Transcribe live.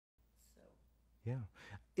Yeah.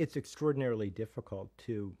 It's extraordinarily difficult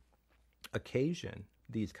to occasion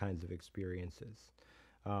these kinds of experiences.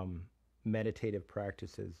 Meditative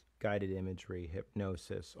practices, guided imagery,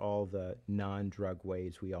 hypnosis, all the non drug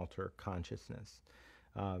ways we alter consciousness.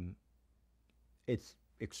 Um, it's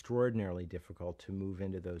extraordinarily difficult to move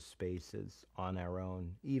into those spaces on our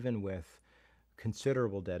own, even with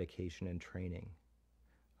considerable dedication and training.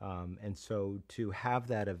 And so to have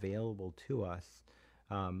that available to us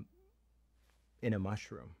um, in a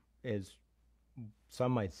mushroom is,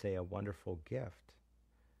 some might say, a wonderful gift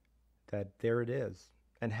that there it is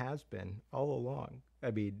and has been all along.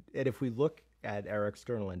 I mean, and if we look at our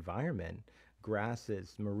external environment,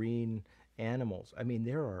 grasses, marine animals, I mean,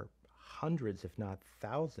 there are hundreds, if not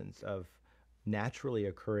thousands, of naturally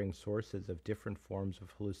occurring sources of different forms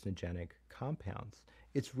of hallucinogenic compounds.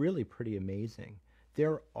 It's really pretty amazing.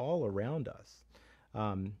 They're all around us,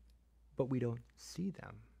 um, but we don't see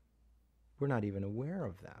them. We're not even aware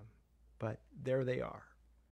of them, but there they are.